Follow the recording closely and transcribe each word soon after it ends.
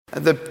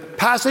The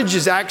passage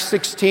is Acts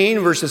 16,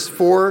 verses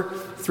 4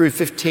 through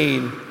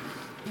 15.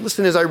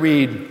 Listen as I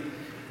read.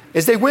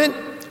 As they went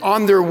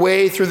on their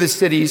way through the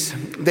cities,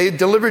 they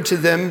delivered to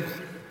them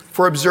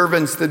for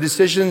observance the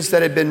decisions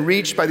that had been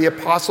reached by the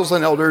apostles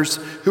and elders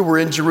who were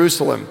in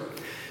Jerusalem.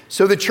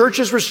 So the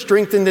churches were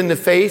strengthened in the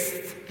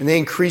faith, and they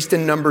increased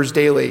in numbers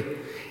daily.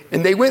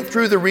 And they went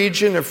through the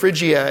region of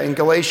Phrygia and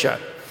Galatia,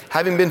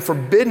 having been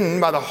forbidden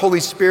by the Holy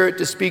Spirit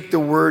to speak the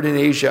word in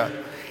Asia.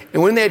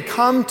 And when they had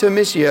come to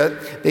Mysia,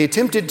 they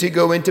attempted to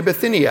go into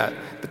Bithynia,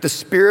 but the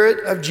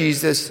Spirit of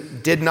Jesus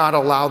did not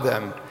allow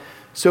them.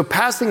 So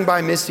passing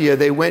by Mysia,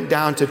 they went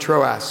down to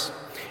Troas.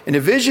 And a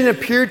vision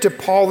appeared to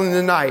Paul in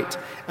the night.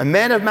 A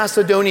man of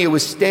Macedonia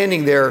was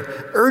standing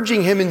there,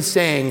 urging him and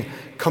saying,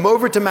 "Come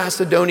over to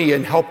Macedonia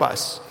and help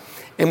us."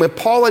 And when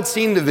Paul had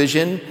seen the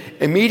vision,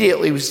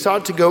 immediately he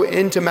sought to go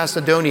into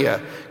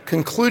Macedonia,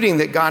 concluding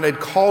that God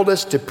had called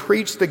us to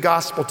preach the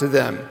gospel to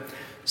them.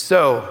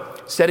 So,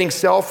 setting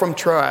sail from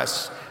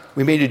Troas,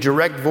 we made a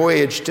direct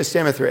voyage to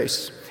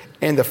Samothrace,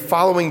 and the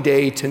following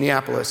day to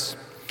Neapolis.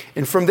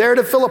 And from there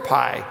to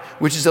Philippi,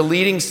 which is a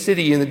leading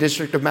city in the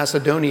district of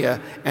Macedonia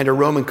and a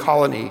Roman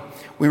colony.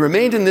 We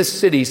remained in this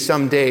city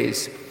some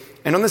days.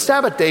 And on the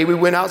Sabbath day, we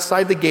went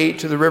outside the gate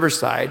to the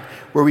riverside,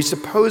 where we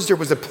supposed there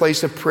was a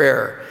place of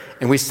prayer.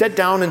 And we sat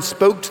down and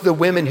spoke to the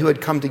women who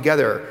had come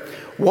together.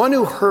 One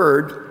who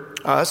heard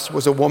us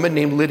was a woman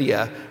named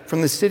Lydia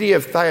from the city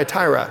of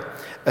Thyatira,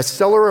 a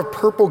seller of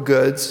purple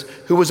goods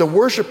who was a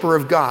worshiper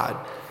of God.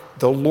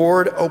 The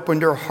Lord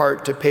opened her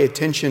heart to pay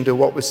attention to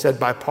what was said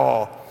by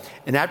Paul.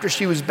 And after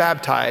she was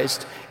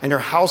baptized, and her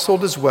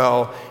household as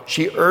well,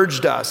 she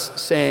urged us,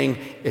 saying,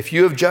 "If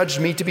you have judged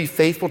me to be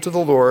faithful to the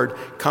Lord,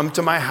 come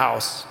to my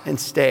house and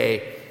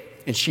stay."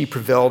 And she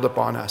prevailed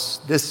upon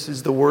us. This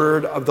is the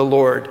word of the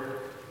Lord.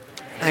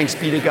 Thanks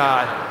be to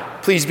God.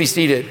 Please be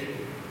seated.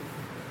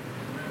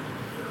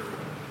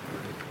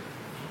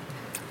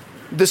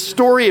 The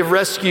story of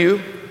rescue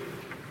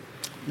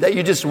that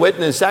you just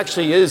witnessed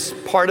actually is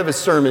part of a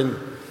sermon.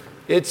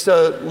 It's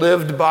a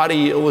lived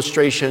body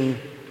illustration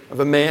of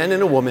a man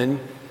and a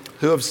woman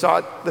who have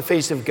sought the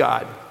face of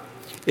God.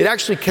 It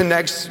actually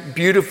connects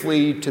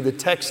beautifully to the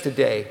text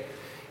today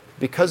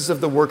because of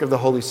the work of the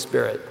Holy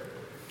Spirit.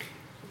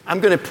 I'm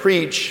going to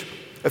preach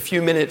a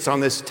few minutes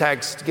on this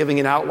text, giving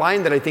an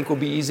outline that I think will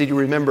be easy to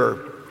remember,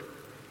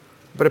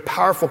 but a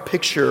powerful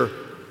picture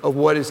of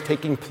what is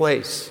taking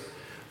place.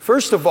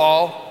 First of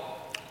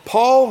all,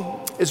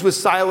 Paul is with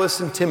Silas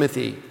and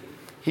Timothy.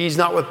 He's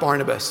not with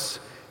Barnabas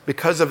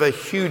because of a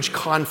huge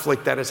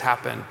conflict that has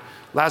happened.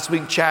 Last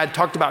week, Chad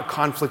talked about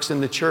conflicts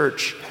in the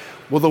church.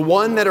 Well, the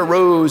one that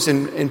arose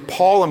in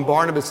Paul and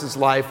Barnabas'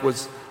 life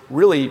was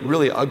really,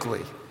 really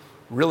ugly,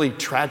 really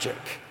tragic.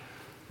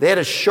 They had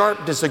a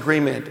sharp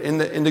disagreement.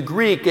 In the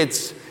Greek,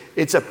 it's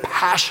a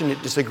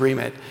passionate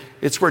disagreement.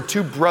 It's where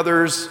two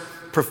brothers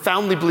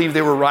profoundly believed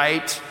they were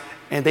right,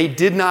 and they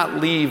did not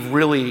leave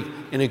really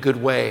in a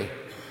good way.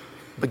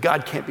 But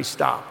God can't be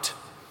stopped.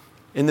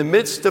 In the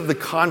midst of the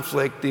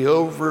conflict, the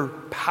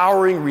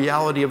overpowering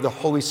reality of the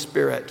Holy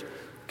Spirit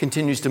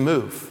continues to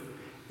move.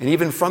 And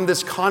even from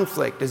this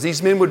conflict, as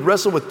these men would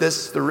wrestle with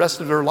this the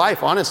rest of their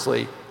life,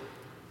 honestly,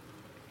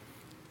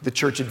 the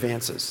church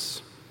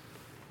advances.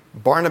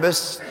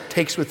 Barnabas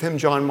takes with him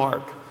John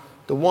Mark,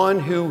 the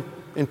one who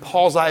in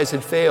Paul's eyes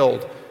had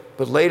failed,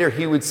 but later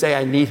he would say,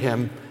 "I need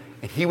him,"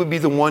 and he would be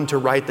the one to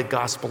write the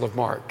Gospel of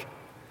Mark.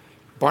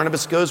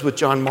 Barnabas goes with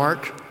John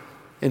Mark,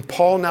 and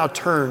Paul now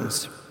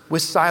turns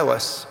with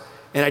Silas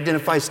and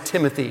identifies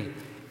Timothy,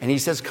 and he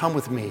says, "Come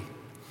with me."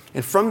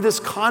 And from this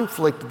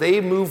conflict,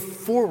 they move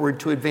forward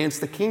to advance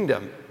the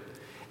kingdom.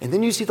 And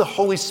then you see the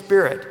Holy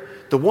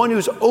Spirit, the one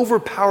who's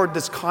overpowered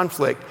this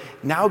conflict,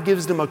 now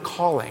gives them a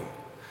calling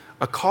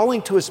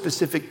to a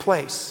specific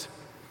place.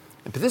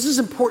 But this is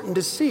important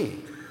to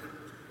see.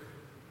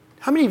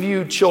 How many of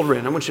you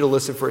children, I want you to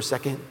listen for a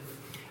second.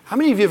 How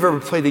many of you have ever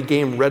played the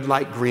game red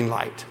light, green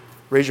light?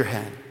 Raise your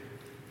hand.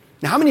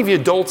 Now, how many of you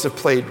adults have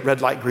played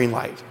red light, green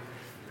light?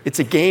 It's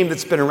a game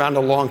that's been around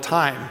a long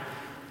time.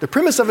 The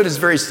premise of it is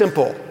very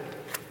simple.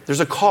 There's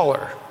a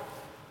caller.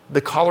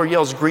 The caller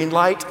yells green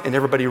light and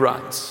everybody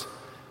runs.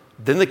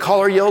 Then the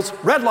caller yells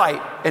red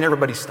light and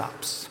everybody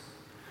stops.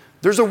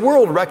 There's a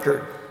world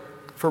record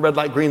for red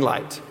light, green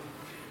light.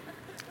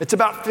 It's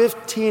about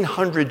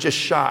 1,500 just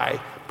shy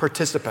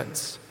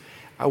participants.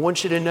 I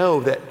want you to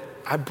know that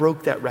I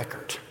broke that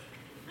record.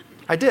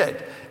 I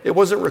did. It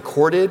wasn't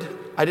recorded.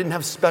 I didn't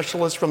have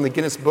specialists from the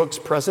Guinness Books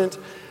present,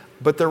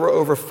 but there were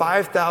over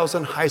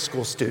 5,000 high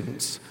school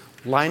students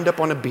lined up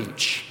on a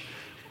beach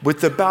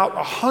with about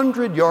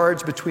 100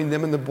 yards between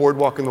them and the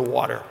boardwalk and the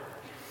water.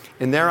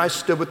 And there I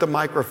stood with the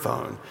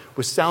microphone,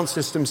 with sound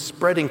systems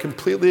spreading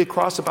completely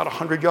across about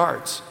 100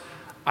 yards.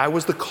 I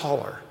was the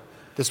caller.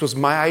 This was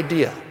my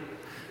idea.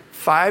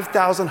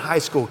 5,000 high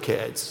school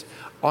kids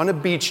on a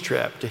beach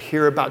trip to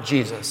hear about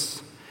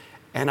Jesus.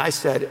 And I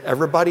said,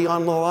 "Everybody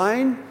on the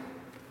line,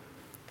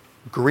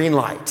 green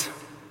light."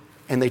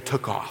 And they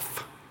took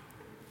off.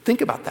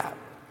 Think about that.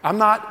 I'm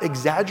not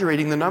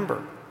exaggerating the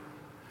number.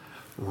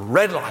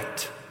 Red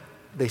light.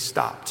 they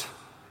stopped.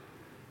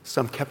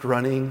 Some kept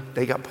running.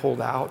 They got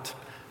pulled out.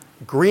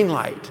 Green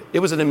light. It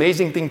was an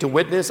amazing thing to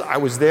witness. I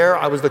was there.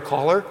 I was the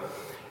caller.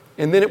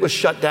 And then it was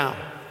shut down.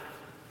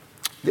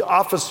 The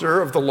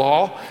officer of the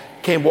law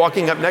came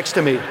walking up next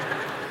to me.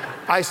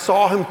 I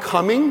saw him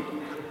coming.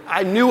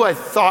 I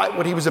thought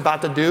what he was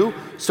about to do.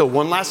 So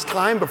one last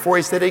time before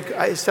I said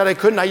I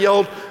couldn't, I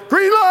yelled,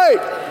 "Green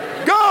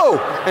light, go!"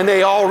 And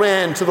they all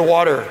ran to the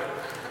water.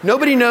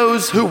 Nobody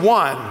knows who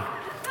won,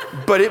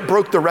 but it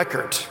broke the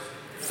record.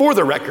 For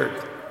the record,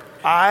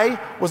 I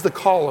was the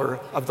caller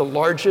of the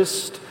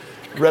largest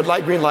red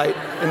light, green light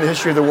in the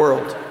history of the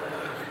world.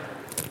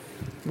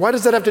 Why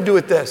does that have to do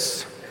with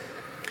this?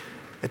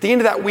 At the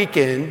end of that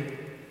weekend,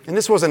 and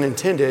this wasn't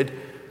intended,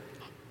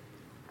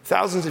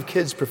 thousands of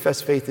kids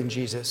professed faith in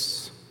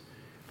Jesus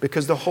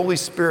because the Holy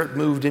Spirit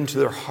moved into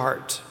their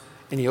heart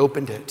and he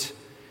opened it.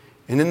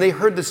 And then they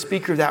heard the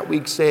speaker that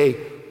week say,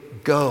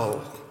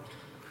 "Go.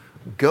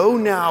 Go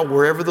now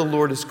wherever the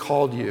Lord has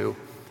called you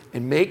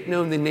and make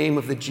known the name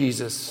of the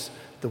Jesus,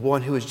 the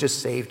one who has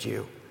just saved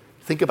you."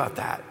 Think about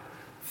that.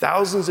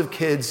 Thousands of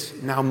kids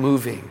now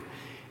moving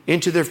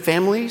into their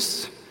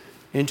families,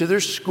 into their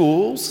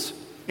schools,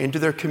 into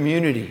their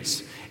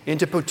communities,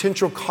 into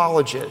potential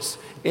colleges,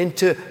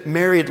 into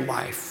married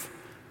life,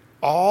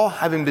 all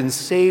having been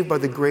saved by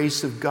the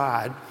grace of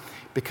God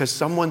because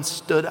someone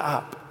stood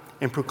up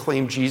and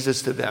proclaimed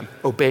Jesus to them,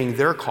 obeying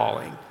their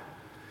calling.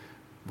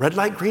 Red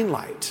light, green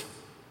light.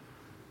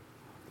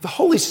 The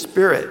Holy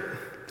Spirit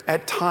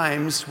at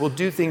times will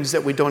do things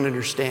that we don't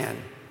understand.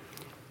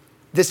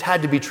 This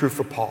had to be true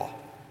for Paul.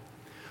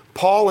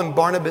 Paul and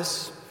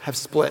Barnabas have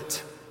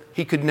split.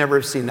 He could never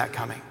have seen that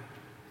coming.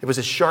 It was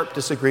a sharp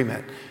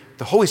disagreement.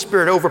 The Holy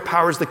Spirit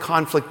overpowers the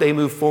conflict. They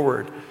move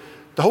forward.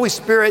 The Holy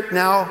Spirit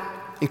now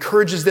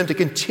encourages them to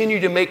continue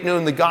to make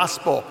known the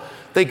gospel.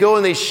 They go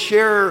and they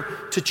share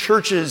to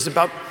churches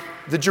about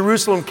the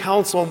Jerusalem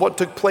Council and what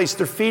took place.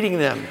 They're feeding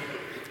them.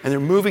 And they're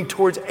moving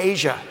towards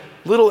Asia,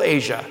 little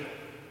Asia.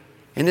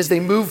 And as they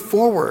move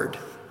forward,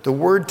 the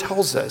word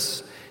tells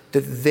us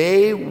that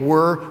they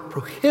were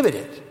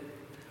prohibited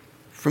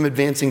from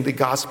advancing the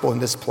gospel in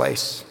this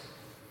place.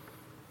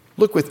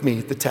 Look with me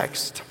at the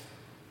text.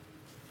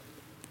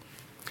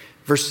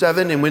 Verse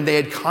 7, "And when they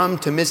had come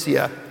to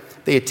Mysia,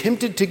 they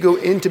attempted to go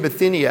into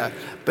Bithynia,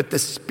 but the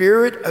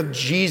Spirit of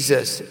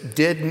Jesus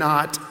did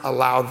not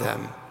allow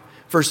them."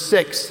 Verse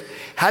 6,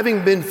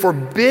 "Having been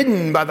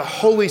forbidden by the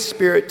Holy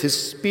Spirit to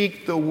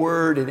speak the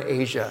word in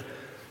Asia."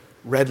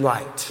 Red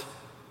light.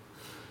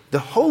 The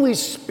Holy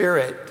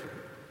Spirit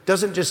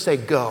doesn't just say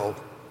go.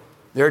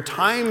 There are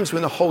times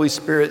when the Holy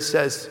Spirit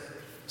says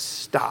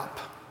stop.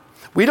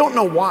 We don't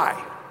know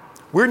why.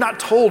 We're not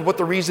told what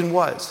the reason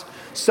was.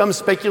 Some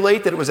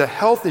speculate that it was a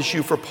health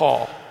issue for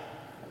Paul.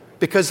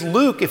 Because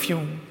Luke, if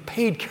you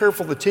paid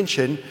careful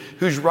attention,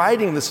 who's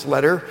writing this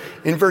letter,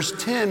 in verse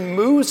 10,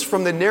 moves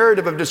from the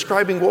narrative of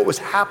describing what was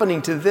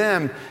happening to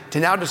them to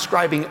now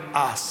describing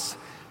us,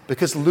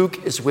 because Luke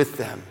is with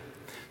them.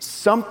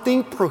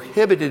 Something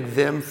prohibited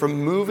them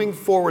from moving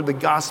forward the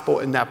gospel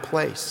in that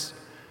place.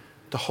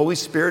 The Holy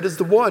Spirit is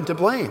the one to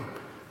blame.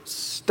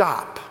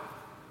 Stop.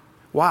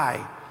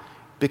 Why?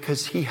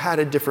 Because he had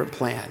a different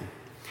plan.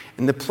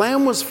 And the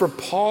plan was for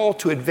Paul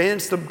to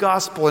advance the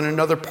gospel in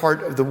another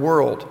part of the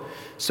world.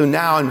 So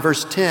now in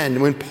verse 10,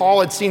 when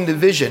Paul had seen the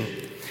vision,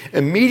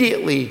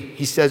 immediately,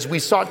 he says, "We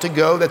sought to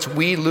go," that's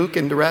we, Luke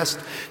and the rest,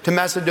 "to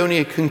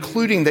Macedonia,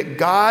 concluding that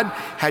God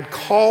had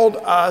called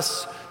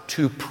us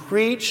to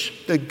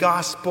preach the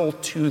gospel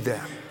to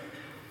them."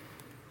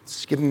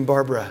 Skip and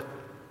Barbara,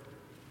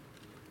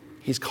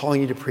 he's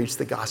calling you to preach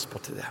the gospel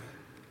to them.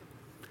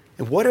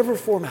 In whatever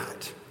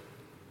format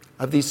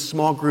of these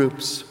small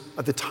groups,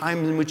 of the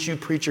time in which you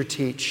preach or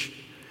teach,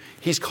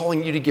 he's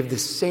calling you to give the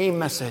same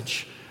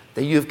message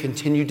that you have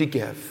continued to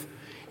give.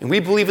 And we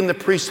believe in the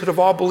priesthood of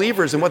all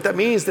believers. And what that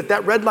means,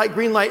 that red light,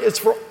 green light is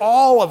for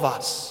all of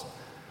us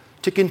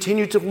to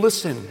continue to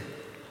listen.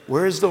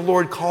 Where is the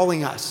Lord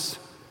calling us?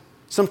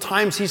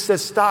 Sometimes he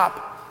says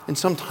stop, and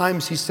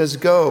sometimes he says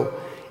go.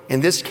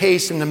 In this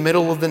case, in the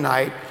middle of the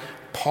night,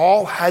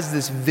 Paul has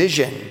this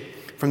vision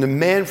from the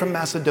man from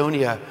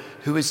Macedonia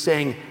who is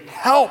saying,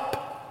 "Help."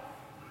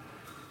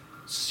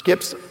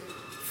 Skip's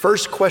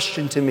first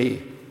question to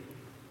me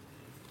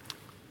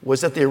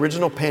was at the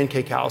original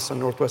Pancake House on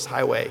Northwest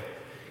Highway.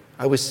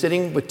 I was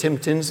sitting with Tim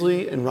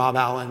Tinsley and Rob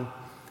Allen,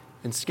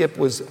 and Skip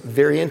was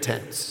very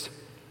intense.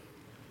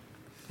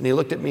 And he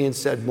looked at me and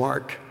said,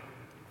 "Mark,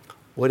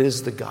 what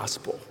is the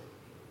gospel?"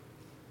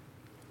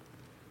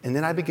 And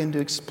then I began to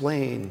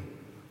explain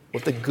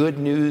what the good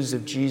news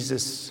of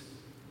Jesus,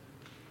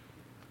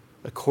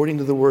 according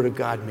to the Word of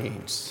God,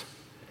 means.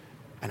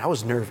 And I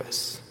was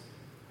nervous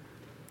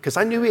because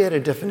I knew he had a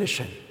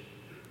definition.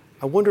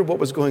 I wondered what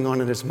was going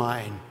on in his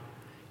mind.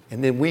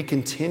 And then we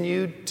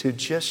continued to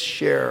just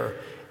share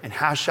and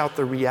hash out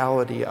the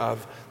reality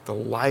of the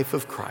life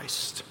of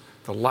Christ,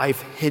 the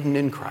life hidden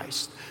in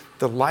Christ,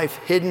 the life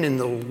hidden in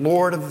the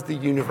Lord of the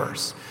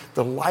universe,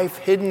 the life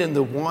hidden in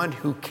the one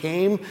who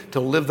came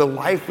to live the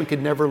life we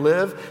could never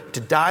live,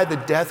 to die the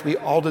death we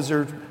all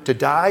deserve to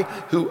die,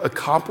 who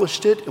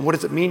accomplished it, and what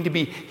does it mean to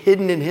be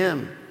hidden in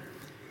him?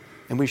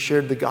 And we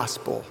shared the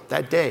gospel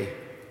that day,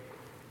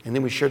 and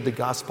then we shared the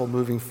gospel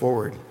moving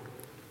forward.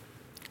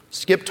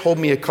 Skip told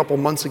me a couple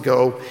months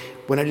ago,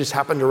 when I just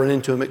happened to run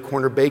into him at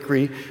Corner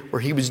Bakery, where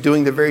he was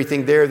doing the very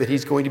thing there that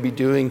he's going to be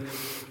doing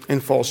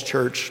in Falls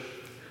Church,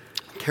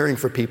 caring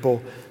for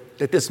people,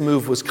 that this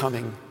move was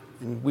coming.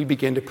 And we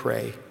began to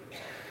pray.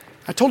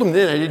 I told him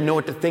then I didn't know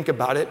what to think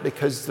about it,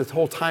 because the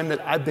whole time that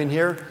I've been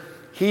here,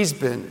 he's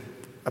been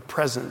a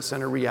presence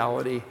and a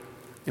reality.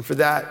 And for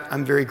that,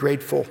 I'm very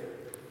grateful.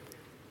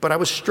 But I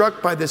was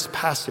struck by this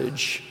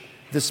passage,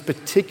 this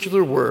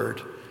particular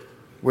word,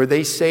 where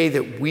they say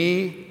that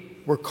we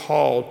were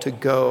called to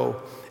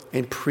go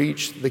and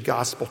preach the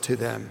gospel to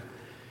them.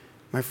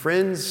 My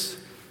friends,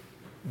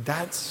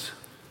 that's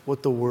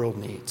what the world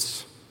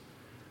needs.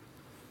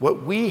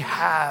 What we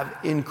have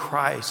in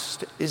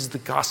Christ is the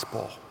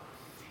gospel.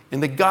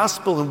 And the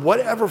gospel, in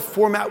whatever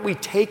format we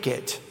take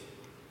it,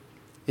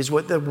 is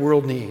what the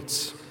world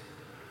needs.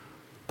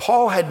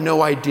 Paul had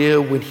no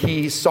idea when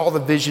he saw the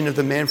vision of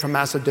the man from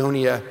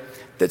Macedonia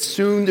that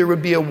soon there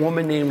would be a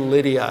woman named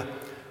Lydia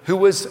who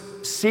was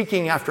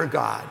seeking after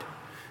God.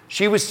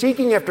 She was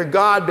seeking after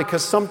God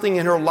because something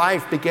in her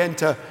life began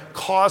to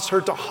cause her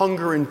to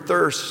hunger and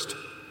thirst.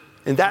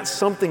 And that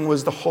something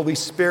was the Holy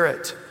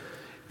Spirit.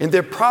 And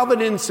the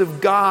providence of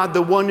God,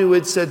 the one who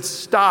had said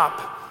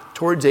stop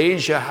towards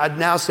Asia, had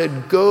now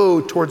said go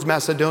towards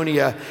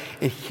Macedonia.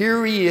 And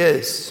here he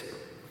is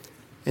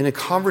in a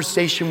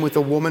conversation with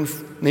a woman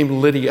named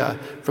Lydia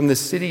from the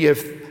city of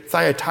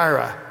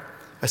Thyatira,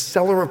 a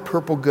seller of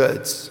purple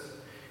goods.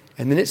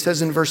 And then it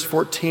says in verse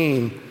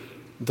 14,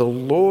 the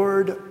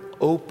Lord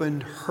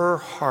opened her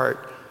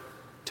heart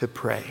to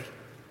pray.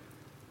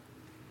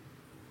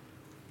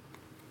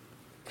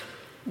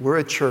 We're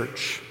a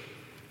church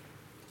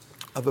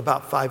of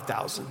about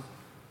 5,000.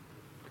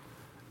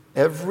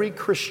 Every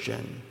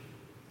Christian,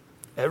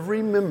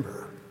 every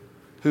member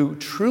who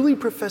truly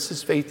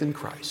professes faith in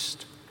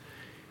Christ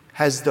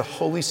has the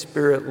Holy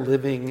Spirit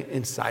living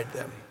inside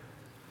them.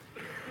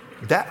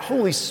 That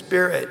Holy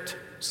Spirit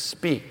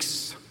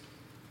speaks.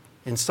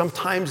 And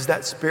sometimes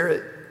that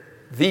Spirit,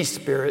 the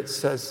Spirit,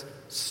 says,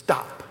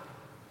 stop.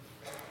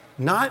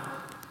 Not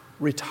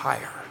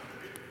retire.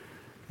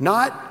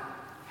 Not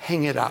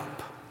hang it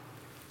up.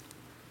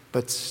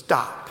 But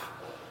stop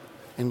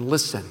and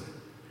listen,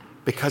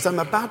 because I'm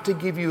about to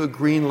give you a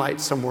green light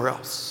somewhere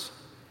else.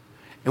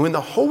 And when the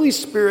Holy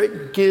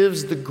Spirit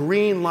gives the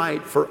green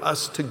light for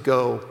us to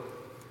go,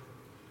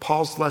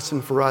 Paul's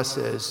lesson for us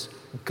is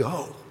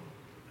go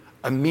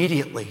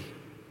immediately.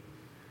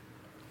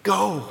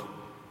 Go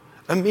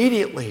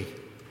immediately.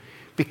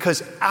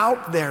 Because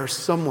out there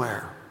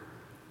somewhere,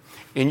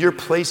 in your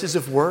places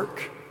of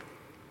work,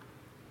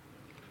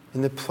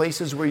 in the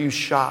places where you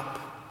shop,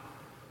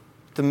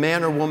 the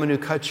man or woman who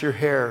cuts your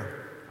hair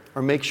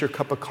or makes your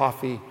cup of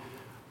coffee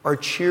or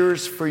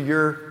cheers for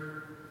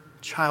your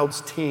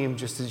child's team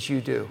just as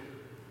you do,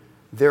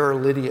 there are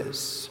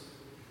Lydias,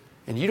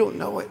 and you don't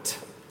know it.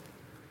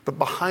 But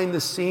behind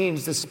the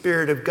scenes, the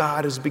Spirit of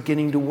God is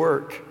beginning to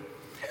work.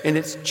 And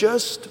it's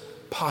just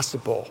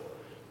possible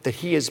that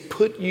He has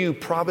put you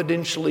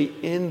providentially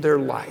in their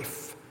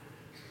life,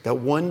 that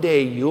one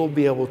day you'll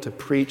be able to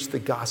preach the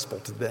gospel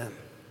to them.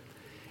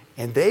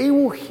 And they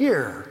will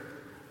hear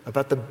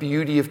about the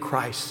beauty of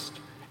Christ.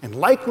 And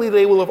likely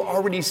they will have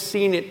already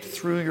seen it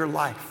through your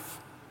life.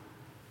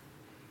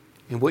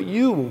 And what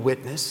you will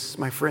witness,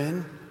 my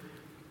friend,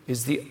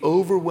 is the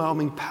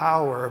overwhelming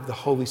power of the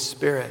Holy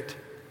Spirit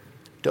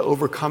to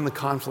overcome the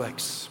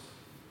conflicts,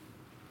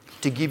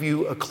 to give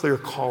you a clear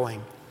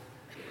calling,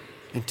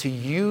 and to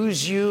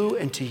use you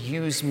and to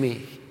use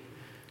me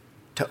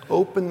to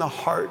open the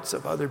hearts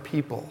of other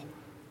people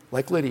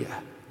like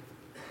Lydia,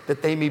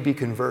 that they may be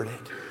converted.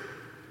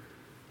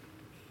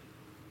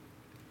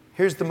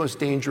 Here's the most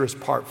dangerous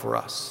part for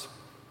us,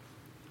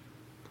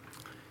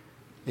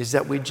 is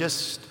that we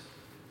just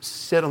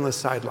sit on the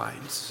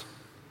sidelines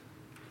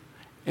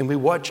and we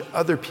watch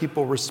other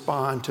people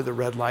respond to the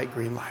red light,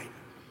 green light.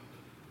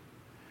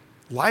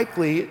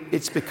 Likely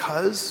it's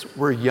because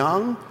we're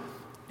young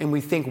and we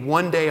think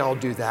one day I'll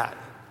do that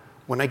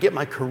when I get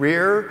my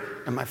career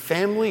and my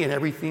family and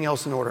everything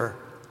else in order.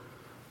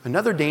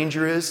 Another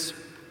danger is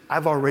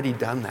I've already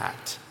done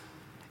that.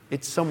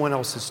 It's someone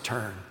else's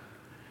turn.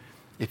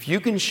 If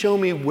you can show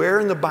me where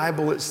in the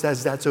Bible it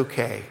says that's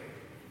okay,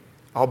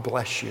 I'll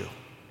bless you.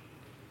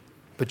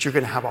 But you're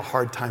going to have a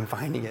hard time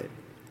finding it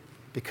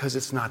because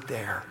it's not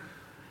there.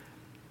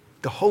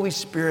 The Holy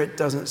Spirit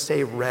doesn't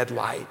say red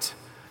light,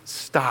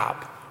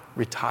 stop,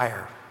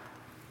 retire.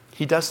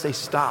 He does say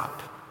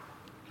stop,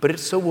 but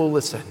it's so we'll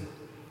listen,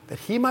 that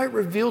He might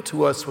reveal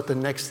to us what the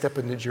next step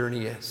in the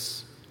journey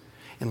is.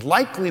 And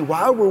likely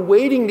while we're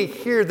waiting to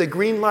hear the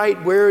green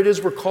light where it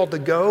is we're called to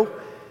go,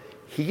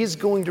 He is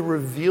going to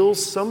reveal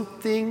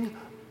something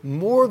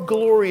more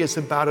glorious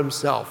about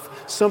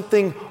himself,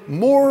 something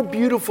more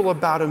beautiful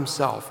about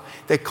himself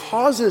that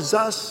causes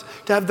us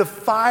to have the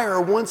fire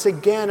once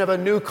again of a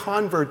new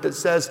convert that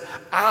says,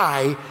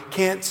 I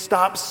can't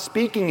stop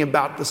speaking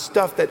about the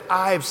stuff that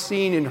I've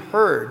seen and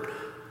heard.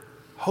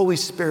 Holy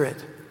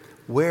Spirit,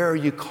 where are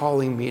you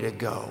calling me to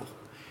go?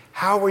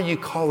 How are you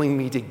calling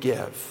me to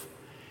give?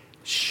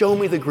 Show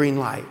me the green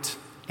light,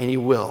 and he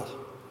will.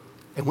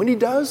 And when he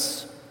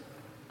does,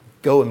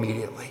 go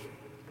immediately.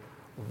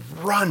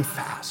 Run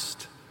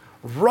fast.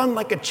 Run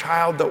like a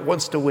child that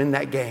wants to win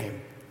that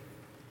game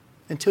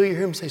until you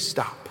hear him say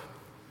stop.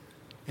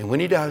 And when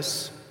he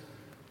does,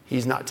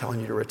 he's not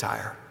telling you to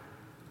retire.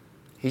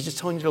 He's just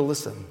telling you to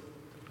listen,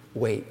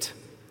 wait,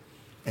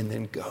 and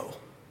then go.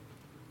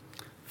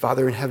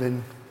 Father in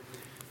heaven,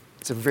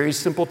 it's a very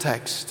simple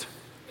text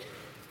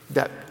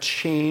that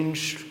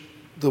changed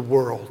the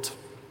world.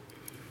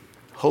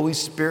 Holy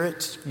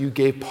Spirit, you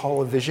gave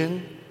Paul a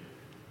vision,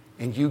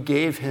 and you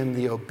gave him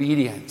the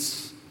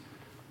obedience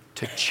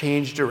to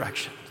change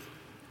direction.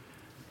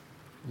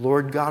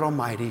 Lord God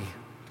Almighty,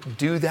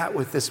 do that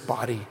with this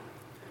body.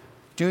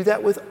 Do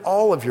that with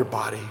all of your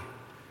body,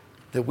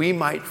 that we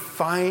might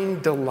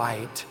find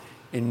delight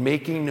in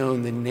making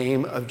known the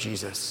name of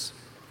Jesus.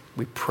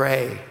 We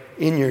pray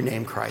in your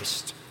name,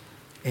 Christ.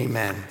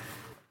 Amen.